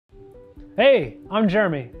Hey, I'm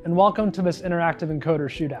Jeremy, and welcome to this interactive encoder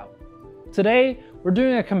shootout. Today, we're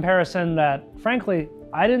doing a comparison that, frankly,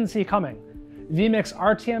 I didn't see coming. vMix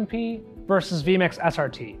RTMP versus vMix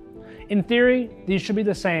SRT. In theory, these should be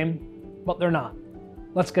the same, but they're not.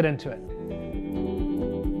 Let's get into it.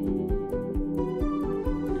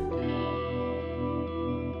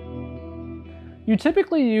 You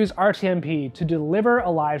typically use RTMP to deliver a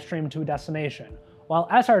live stream to a destination, while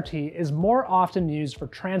SRT is more often used for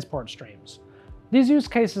transport streams. These use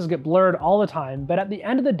cases get blurred all the time, but at the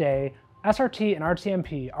end of the day, SRT and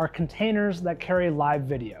RTMP are containers that carry live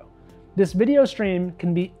video. This video stream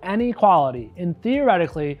can be any quality, and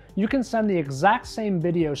theoretically, you can send the exact same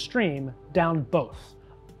video stream down both.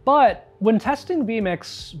 But when testing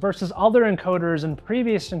vMix versus other encoders in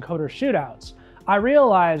previous encoder shootouts, I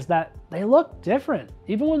realized that they look different,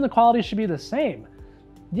 even when the quality should be the same.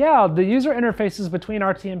 Yeah, the user interfaces between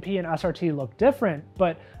RTMP and SRT look different,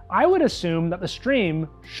 but I would assume that the stream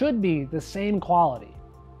should be the same quality.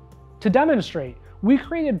 To demonstrate, we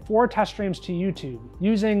created 4 test streams to YouTube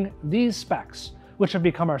using these specs, which have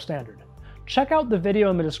become our standard. Check out the video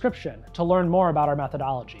in the description to learn more about our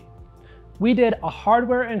methodology. We did a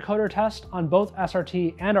hardware encoder test on both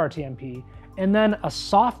SRT and RTMP, and then a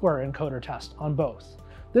software encoder test on both.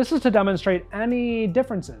 This is to demonstrate any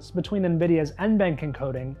differences between NVIDIA's NVENC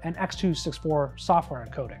encoding and X264 software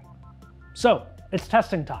encoding. So, it's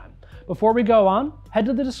testing time. Before we go on, head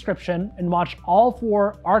to the description and watch all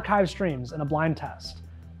 4 archive streams in a blind test.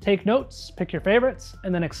 Take notes, pick your favorites,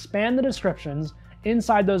 and then expand the descriptions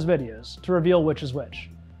inside those videos to reveal which is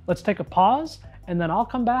which. Let's take a pause, and then I'll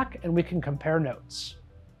come back and we can compare notes.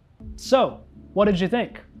 So, what did you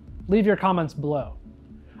think? Leave your comments below.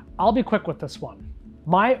 I'll be quick with this one.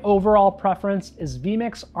 My overall preference is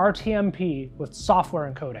vMix RTMP with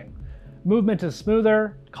software encoding. Movement is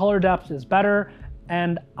smoother, color depth is better,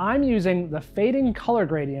 and I'm using the fading color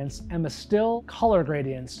gradients and the still color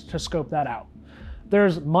gradients to scope that out.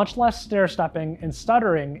 There's much less stair-stepping and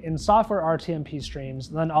stuttering in software RTMP streams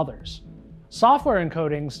than others. Software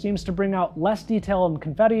encoding seems to bring out less detail and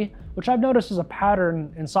confetti, which I've noticed is a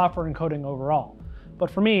pattern in software encoding overall. But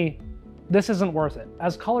for me, this isn't worth it,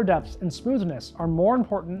 as color depth and smoothness are more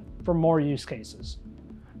important for more use cases.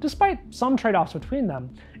 Despite some trade-offs between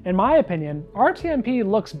them, in my opinion, RTMP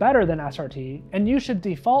looks better than SRT, and you should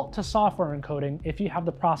default to software encoding if you have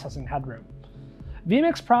the processing headroom.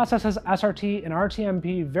 vMix processes SRT and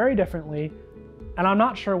RTMP very differently, and I'm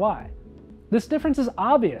not sure why. This difference is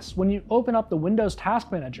obvious when you open up the Windows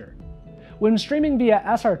Task Manager. When streaming via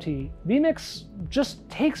SRT, vMix just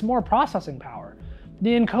takes more processing power.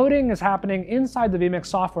 The encoding is happening inside the vMix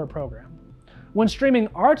software program. When streaming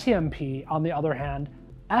RTMP, on the other hand,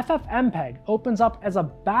 FFmpeg opens up as a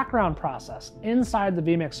background process inside the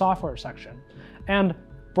vMix software section. And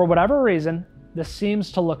for whatever reason, this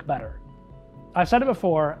seems to look better. I've said it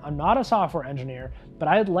before, I'm not a software engineer, but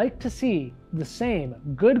I'd like to see the same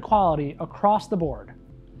good quality across the board.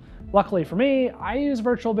 Luckily for me, I use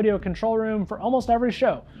Virtual Video Control Room for almost every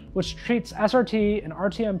show, which treats SRT and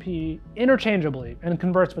RTMP interchangeably and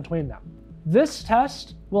converts between them. This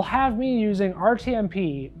test will have me using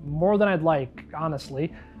RTMP more than I'd like,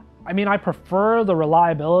 honestly. I mean, I prefer the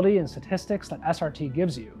reliability and statistics that SRT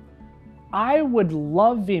gives you. I would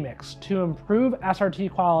love vMix to improve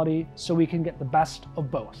SRT quality so we can get the best of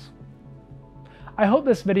both. I hope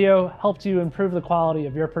this video helped you improve the quality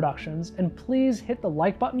of your productions, and please hit the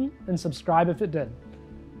like button and subscribe if it did.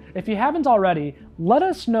 If you haven't already, let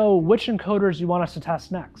us know which encoders you want us to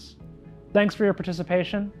test next. Thanks for your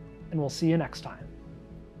participation, and we'll see you next time.